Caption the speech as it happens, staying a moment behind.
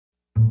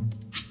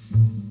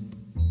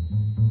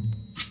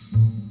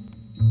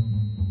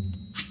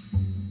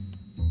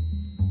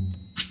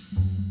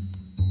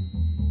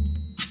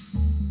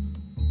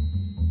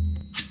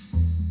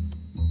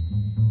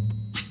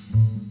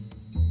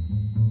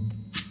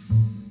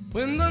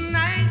When the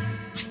night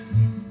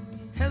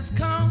has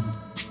come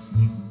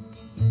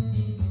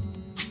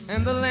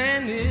and the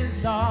land is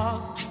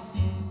dark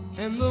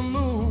and the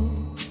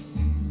moon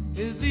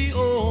is the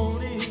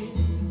only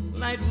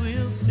light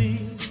we'll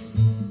see.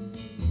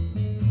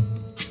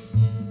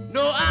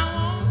 No, I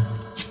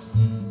won't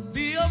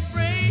be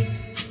afraid.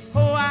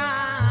 Oh,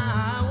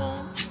 I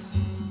won't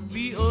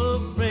be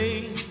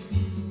afraid.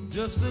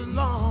 Just as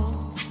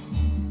long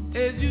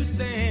as you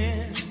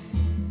stand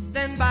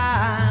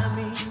by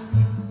me.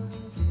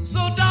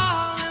 So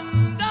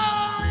darling,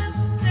 darling,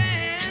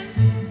 stand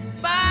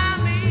by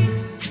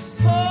me.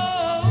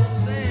 Oh,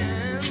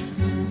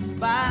 stand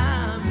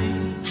by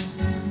me.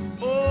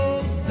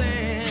 Oh,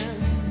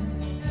 stand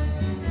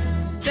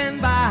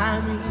by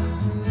me.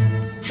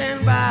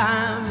 Stand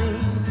by me.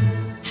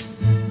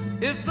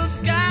 If the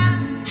sky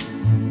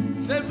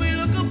that we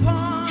look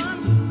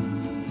upon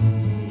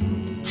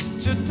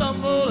should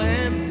tumble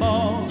and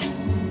fall,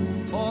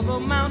 or the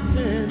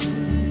mountain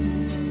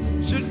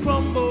should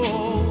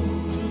crumble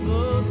to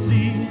the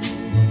sea,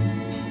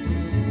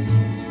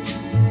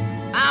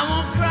 I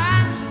won't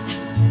cry,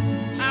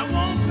 I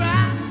won't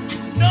cry,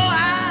 no,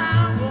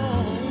 I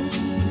won't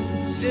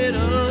shed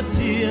a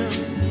tear.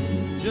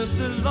 Just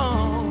as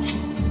long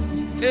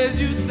as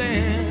you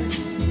stand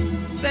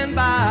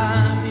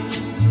by me.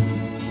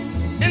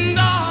 And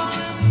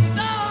darling,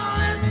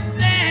 darling,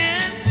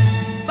 stand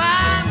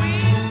by me.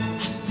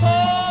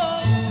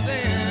 Oh,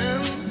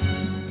 stand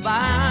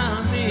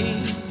by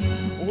me.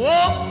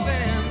 Oh,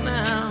 stand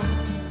now.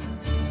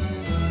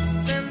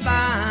 Stand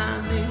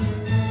by me.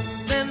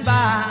 Stand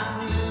by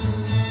me.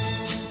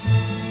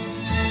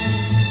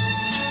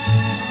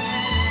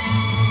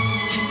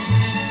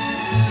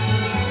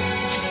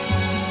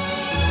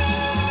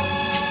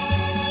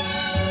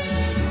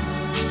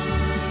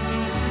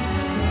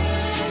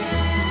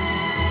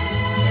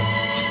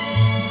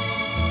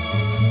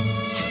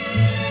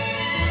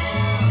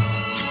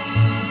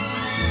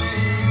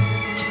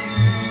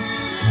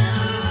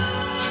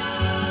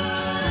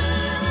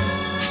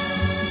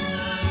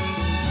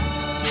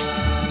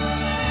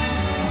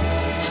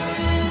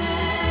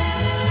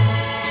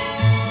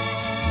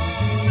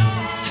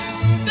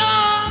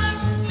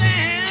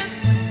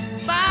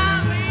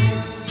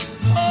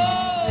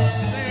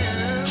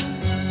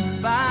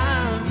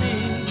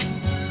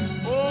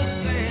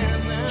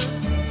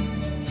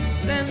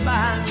 Stand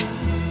by me,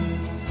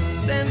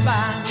 stand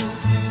by.